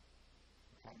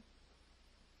 Okay?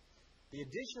 The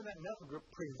addition of that methyl group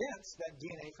prevents that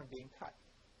DNA from being cut.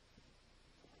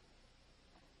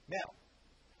 Now,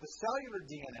 the cellular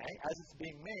DNA, as it's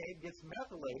being made, gets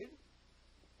methylated,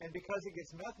 and because it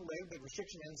gets methylated, the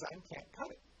restriction enzyme can't cut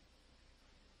it.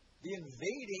 The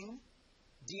invading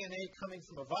DNA coming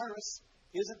from a virus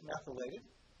isn't methylated.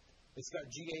 It's got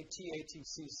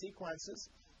GAT-ATC sequences.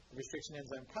 The restriction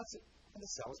enzyme cuts it, and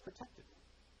the cell is protected.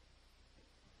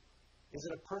 Is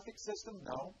it a perfect system?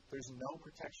 No. There's no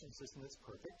protection system that's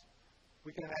perfect.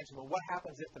 We can imagine, well, what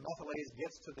happens if the methylase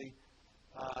gets to the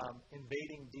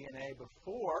invading DNA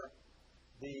before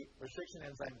the restriction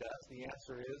enzyme does? The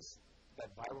answer is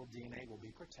that viral DNA will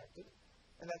be protected,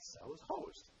 and that cell is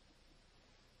hosed.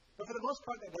 But for the most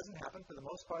part, that doesn't happen. For the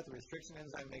most part, the restriction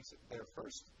enzyme makes it there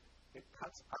first. It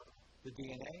cuts up the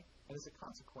DNA, and as a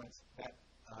consequence, that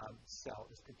cell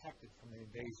is protected from the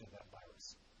invasion of that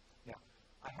virus. Now,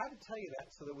 I had to tell you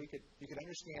that so that you could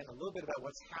understand a little bit about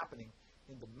what's happening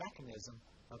in the mechanism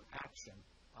of action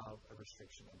of a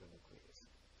restriction endonuclease.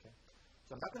 Okay?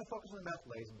 So I'm not going to focus on the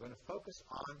methylase. I'm going to focus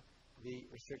on the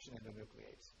restriction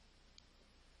endonuclease.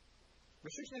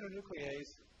 Restriction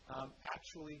endonuclease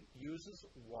actually uses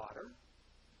water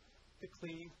to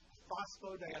cleave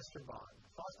phosphodiester bond.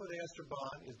 The phosphodiester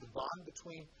bond is the bond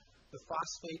between the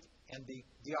phosphate and the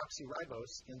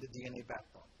deoxyribose in the DNA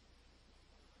backbone.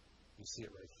 You see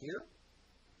it right here.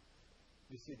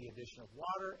 You see the addition of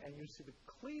water, and you see the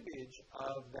cleavage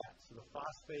of that. So the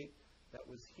phosphate that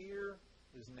was here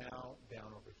is now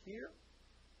down over here.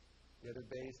 The other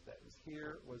base that was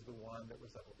here was the one that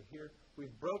was up over here.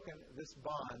 We've broken this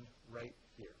bond right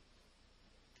here.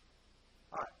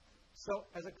 All right. So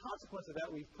as a consequence of that,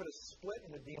 we've put a split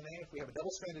in the DNA. If we have a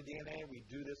double-stranded DNA, we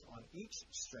do this on each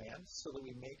strand so that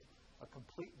we make a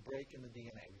complete break in the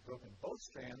DNA. We've broken both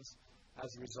strands as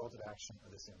a result of action of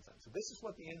this enzyme. So this is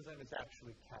what the enzyme is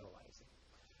actually catalyzing.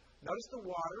 Notice the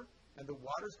water, and the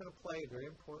water is going to play a very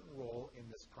important role in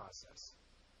this process.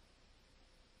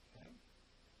 Okay?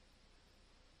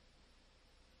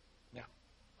 Now,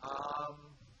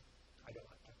 I don't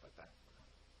want to talk about that.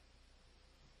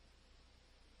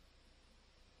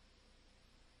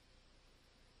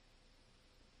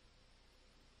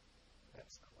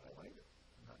 That's not what I want to do.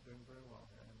 I'm not doing very well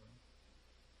here.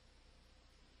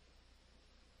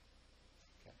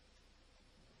 Okay.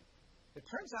 It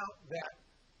turns out that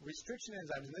restriction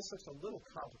enzymes, and this looks a little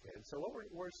complicated, so what we're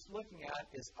looking at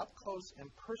is up close and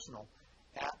personal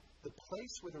at the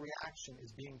place where the reaction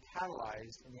is being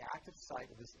catalyzed in the active site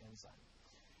of this enzyme.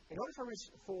 In order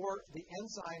for the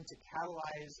enzyme to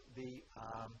catalyze the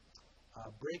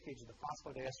breakage of the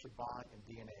phosphodiester bond in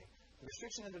DNA, the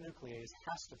restriction endonuclease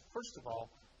has to, first of all,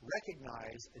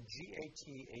 recognize a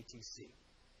GAT-ATC.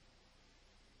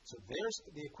 So there's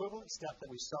the equivalent step that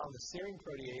we saw in the serine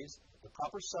protease. The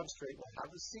proper substrate will have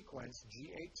the sequence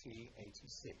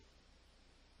GAT-ATC.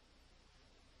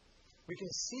 We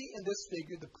can see in this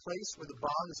figure the place where the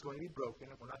bond is going to be broken.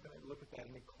 We're not going to look at that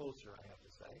any closer, I have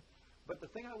to say. But the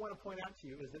thing I want to point out to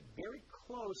you is that very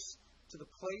close to the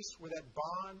place where that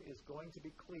bond is going to be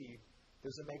cleaved,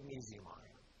 there's a magnesium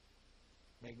ion.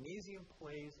 Magnesium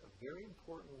plays a very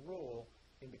important role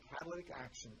in the catalytic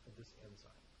action of this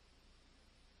enzyme.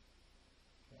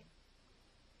 Okay.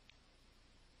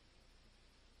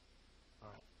 All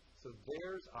right. So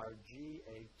there's our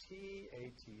GAT,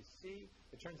 ATC.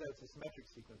 It turns out it's a symmetric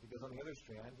sequence because on the other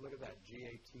strand, look at that,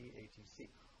 GAT, ATC.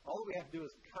 All we have to do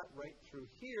is cut right through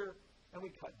here, and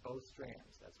we cut both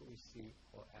strands. That's what we see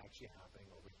actually happening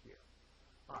over here.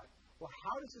 All right. Well,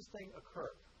 how does this thing occur?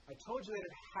 I told you that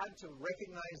it had to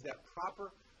recognize that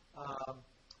proper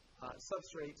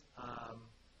substrate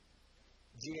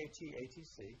GAT,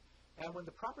 ATC, and when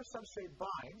the proper substrate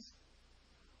binds,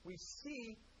 we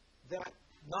see that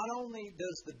not only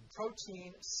does the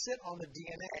protein sit on the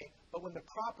DNA, but when the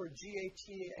proper GAT,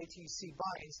 ATC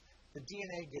binds, the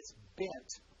DNA gets bent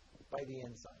by the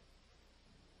enzyme.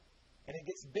 And it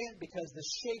gets bent because the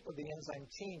shape of the enzyme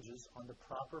changes on the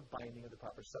proper binding of the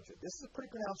proper substrate. This is a pretty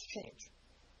pronounced change.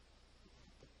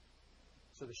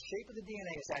 So the shape of the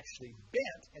DNA is actually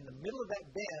bent, and the middle of that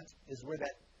bend is where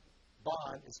that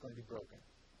bond is going to be broken.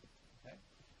 Okay?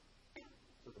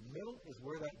 So the middle is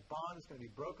where that bond is going to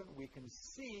be broken. We can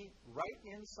see right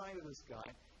inside of this guy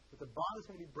that the bond is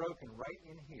going to be broken right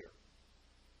in here.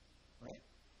 Right?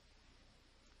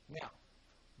 Now,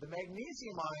 the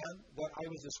magnesium ion that I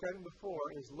was describing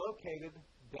before is located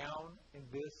down in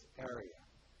this area.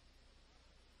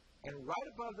 And right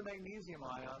above the magnesium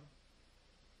ion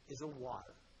is a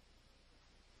water.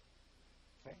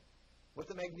 Okay? What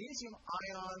the magnesium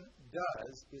ion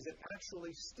does is it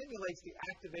actually stimulates the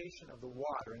activation of the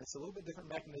water, and it's a little bit different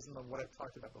mechanism than what I've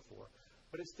talked about before,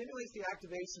 but it stimulates the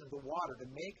activation of the water to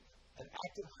make an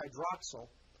active hydroxyl,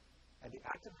 and the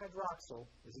active hydroxyl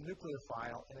is a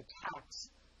nucleophile and attacks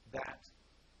that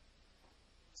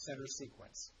center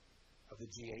sequence of the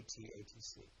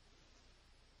GAT-ATC.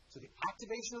 So the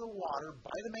activation of the water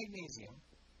by the magnesium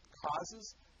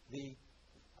causes the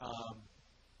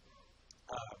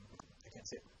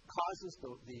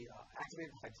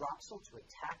activated hydroxyl to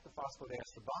attack the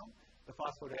phosphodiester bond. The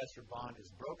phosphodiester bond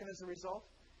is broken as a result,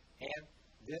 and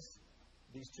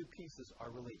these two pieces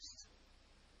are released.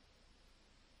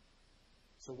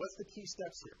 So what's the key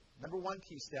steps here? Number one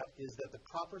key step is that the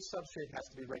proper substrate has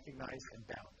to be recognized and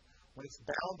bound. When it's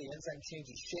bound, the enzyme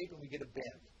changes shape and we get a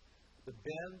bend. The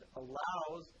bend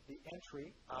allows the entry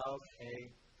of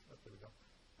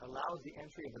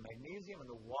the magnesium and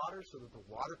the water so that the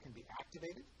water can be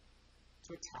activated to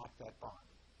attack that bond.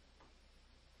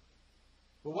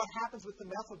 Well, what happens with the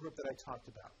methyl group that I talked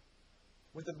about?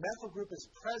 When the methyl group is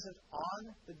present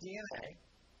on the DNA,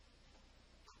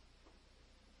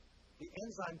 the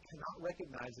enzyme cannot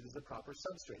recognize it as the proper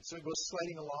substrate. So it goes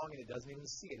sliding along and it doesn't even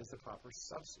see it as the proper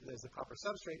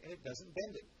substrate, and it doesn't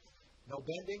bend it. No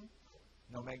bending,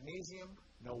 no magnesium,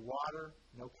 no water,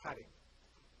 no cutting.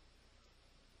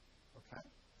 Okay?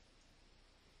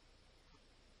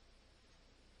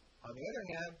 On the other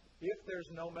hand, if there's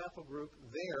no methyl group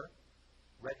there,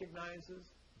 recognizes,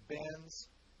 bends,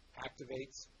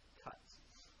 activates, cuts.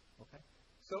 Okay?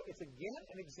 So it's again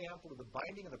an example of the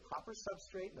binding of the proper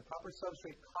substrate and the proper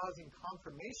substrate causing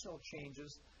conformational changes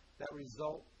that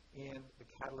result in the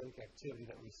catalytic activity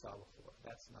that we saw before.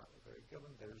 That's not a very good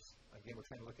one. Again, we're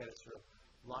trying to look at it sort of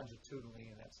longitudinally,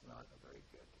 and that's not a very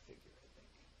good figure, I think.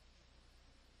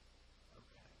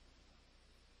 Okay.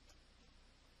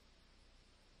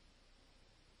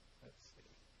 Let's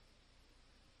see.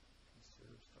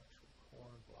 Conserve structural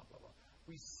core, blah, blah, blah.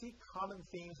 We see common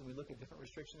themes when we look at different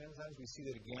restriction enzymes. We see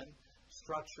that, again,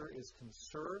 structure is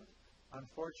conserved.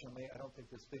 Unfortunately, I don't think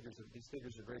these figures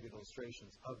are very good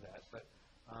illustrations of that, but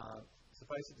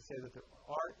suffice it to say that there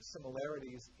are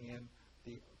similarities in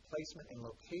the placement and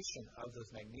location of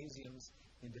those magnesiums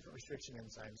in different restriction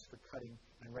enzymes for cutting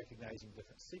and recognizing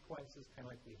different sequences, kind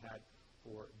of like we had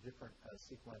for different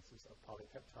sequences of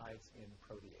polypeptides in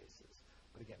proteases.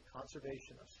 But again,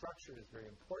 conservation of structure is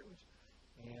very important.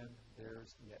 And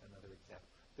there's yet another example.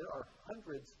 There are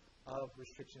hundreds of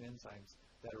restriction enzymes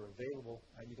that are available,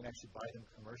 and you can actually buy them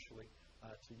commercially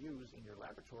to use in your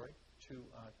laboratory to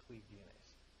cleave DNAs.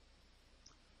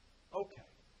 Okay,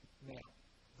 now,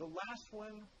 the last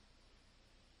one,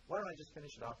 why don't I just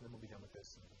finish it off and then we'll be done with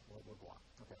this and we'll go on.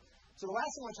 Okay. So the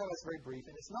last one I want to talk about is very brief,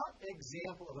 and it's not an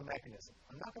example of a mechanism.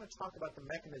 I'm not going to talk about the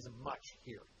mechanism much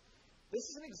here. This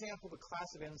is an example of a class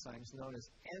of enzymes known as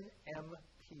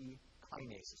NMP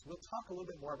kinases. We'll talk a little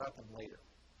bit more about them later.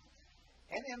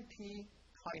 NMP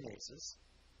kinases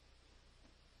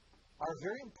are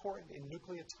very important in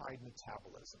nucleotide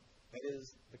metabolism. That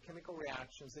is, the chemical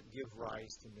reactions that give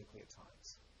rise to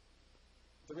nucleotides.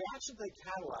 The reactions they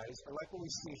catalyze are like what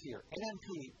we see here.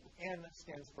 NMP, N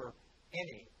stands for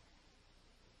any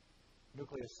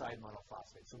nucleoside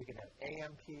monophosphate. So we can have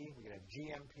AMP, we can have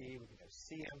GMP, we can have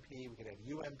CMP, we can have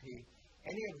UMP.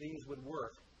 Any of these would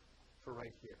work for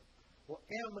right here. Well,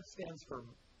 M stands for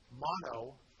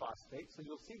monophosphate, so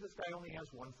you'll see this guy only has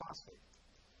one phosphate.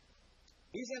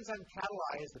 These enzymes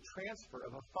catalyze the transfer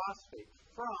of a phosphate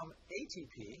from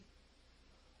ATP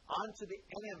onto the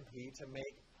NMP to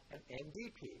make an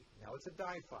NDP. Now it's a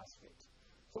diphosphate.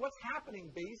 So what's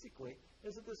happening basically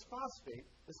is that this phosphate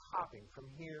is hopping from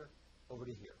here over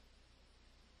to here.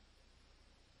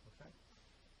 Okay?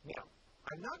 Now,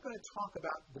 I'm not going to talk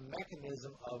about the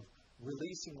mechanism of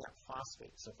releasing that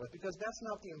phosphate, so forth, because that's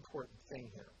not the important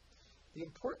thing here. The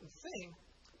important thing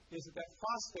is that that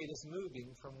phosphate is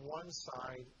moving from one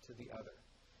side to the other.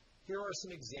 Here are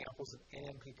some examples of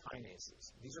NMP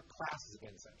kinases. These are classes of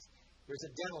enzymes. Here's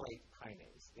adenylate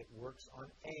kinase. It works on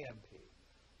AMP.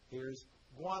 Here's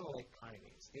guanylate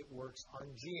kinase. It works on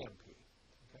GMP.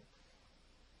 Okay?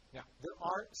 Now, there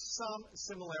are some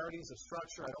similarities of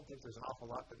structure. I don't think there's an awful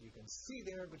lot that you can see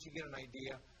there, but you get an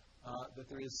idea that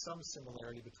there is some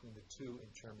similarity between the two in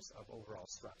terms of overall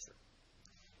structure.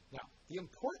 Now, the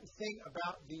important thing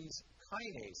about these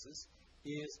kinases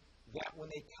is that when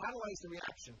they catalyze the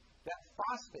reaction, that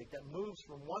phosphate that moves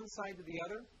from one side to the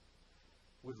other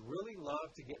would really love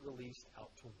to get released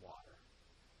out to water.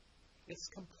 It's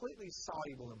completely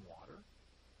soluble in water,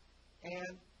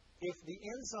 and if the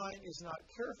enzyme is not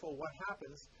careful, what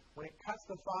happens when it cuts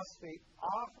the phosphate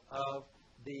off of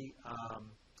the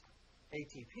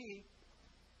ATP,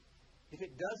 if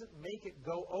it doesn't make it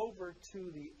go over to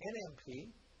the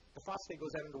NMP, the phosphate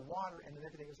goes out into water, and then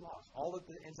everything is lost. All that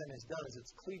the enzyme has done is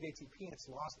it's cleaved ATP, and it's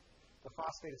lost the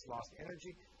phosphate, it's lost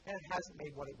energy, and it hasn't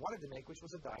made what it wanted to make, which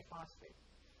was a diphosphate.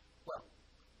 Well,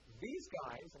 these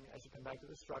guys, I mean, as you come back to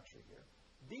the structure here,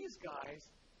 these guys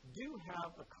do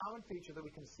have a common feature that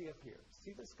we can see up here.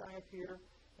 See this guy up here,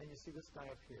 and you see this guy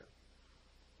up here.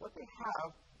 What they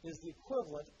have is the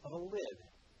equivalent of a lid.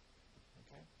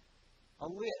 Okay? A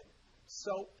lid.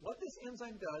 So what this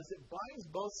enzyme does, it binds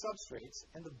both substrates,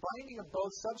 and the binding of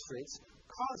both substrates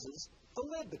causes the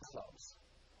lid to close.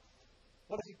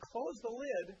 Well, if you close the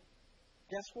lid,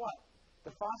 guess what?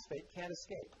 The phosphate can't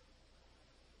escape.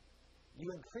 You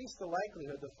increase the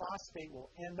likelihood the phosphate will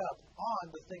end up on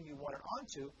the thing you want it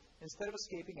onto instead of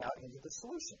escaping out into the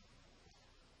solution.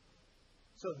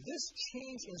 So this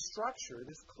change in structure,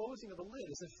 this closing of the lid,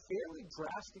 is a fairly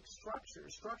drastic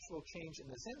structural change in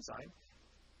this enzyme,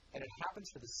 and it happens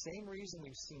for the same reason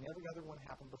we've seen every other one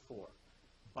happen before.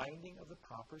 Binding of the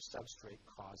proper substrate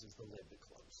causes the lid to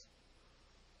close.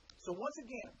 So once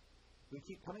again, we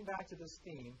keep coming back to this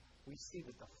theme. We see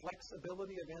that the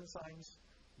flexibility of enzymes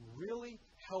really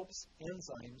helps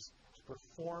enzymes to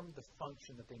perform the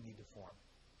function that they need to form.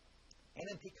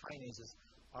 NMP kinases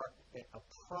are a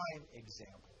prime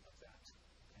example of that.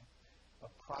 Okay?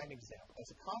 A prime example. As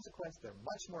a consequence, they're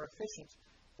much more efficient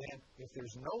than if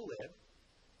there's no lid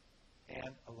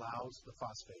and allows the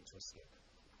phosphate to escape.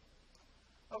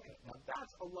 Okay, now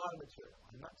that's a lot of material.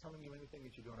 I'm not telling you anything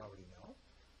that you don't already know,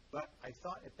 but I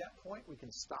thought at that point we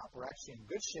can stop. We're actually in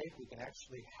good shape. We can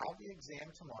actually have the exam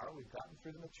tomorrow. We've gotten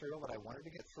through the material that I wanted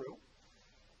to get through,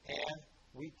 and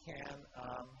we can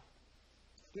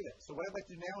do that. So what I'd like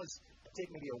to do now is take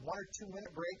maybe a 1 or 2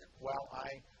 minute break while I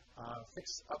fix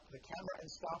up the camera and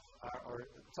stuff,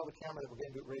 or tell the camera that we're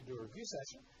getting ready to do a review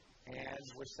session, and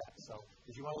we're set. So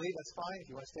if you want to leave, that's fine. If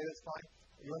you want to stay, that's fine.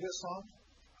 You want to do a song?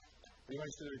 Or you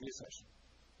want to do the review session?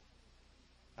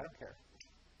 I don't care.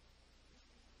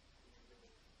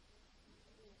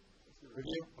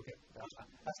 Review? Okay.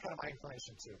 That's kind of my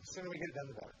inclination, too. The sooner we get it done,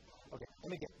 the better. Okay. Let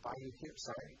me get by you here.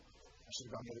 Sorry. I should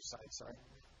have gone the other side. Sorry.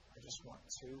 I just want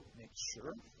to make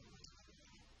sure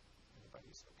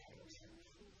everybody's okay.